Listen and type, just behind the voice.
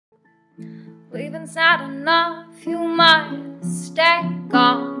Leaving's not enough, you must stay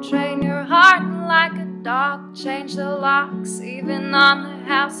gone. Train your heart like a dog, change the locks, even on the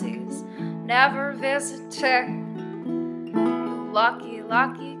house he's never visited. You lucky,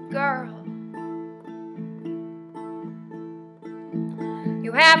 lucky girl.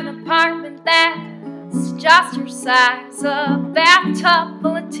 You have an apartment that's just your size, a bathtub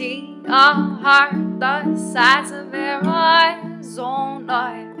full of tea, a heart the size of Arizona.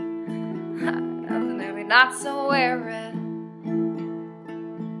 Maybe not so arid.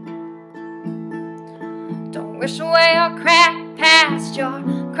 Don't wish away your crack past, your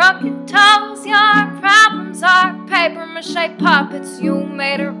crooked toes. Your problems are paper mache puppets you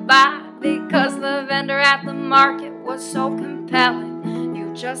made her buy because the vendor at the market was so compelling.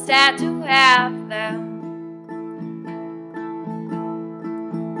 You just had to have them.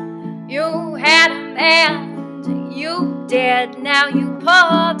 You had him and you did. Now you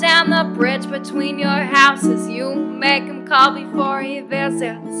pull down the bridge between your houses. You make him call before he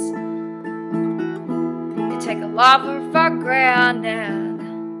visits. You take a lover for granted.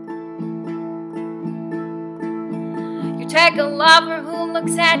 You take a lover who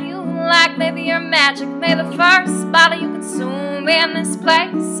looks at you like maybe you're magic. May the first bottle you consume in this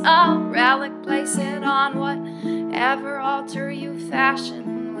place a relic. Place it on whatever altar you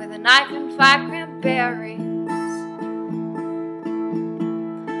fashion with a knife and 5 cranberries.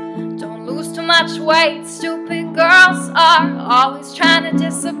 Don't lose too much weight. Stupid girls are always trying to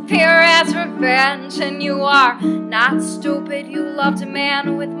disappear as revenge, and you are not stupid. You loved a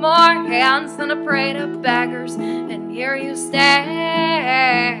man with more hands than a parade of beggars, and here you stand.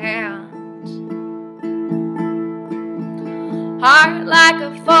 Heart like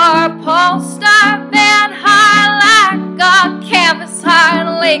a 4-poster band, heart like a canvas,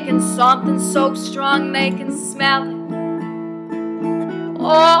 heart leaking something so strong they can smell it.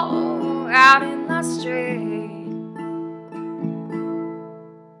 Oh, out in the street.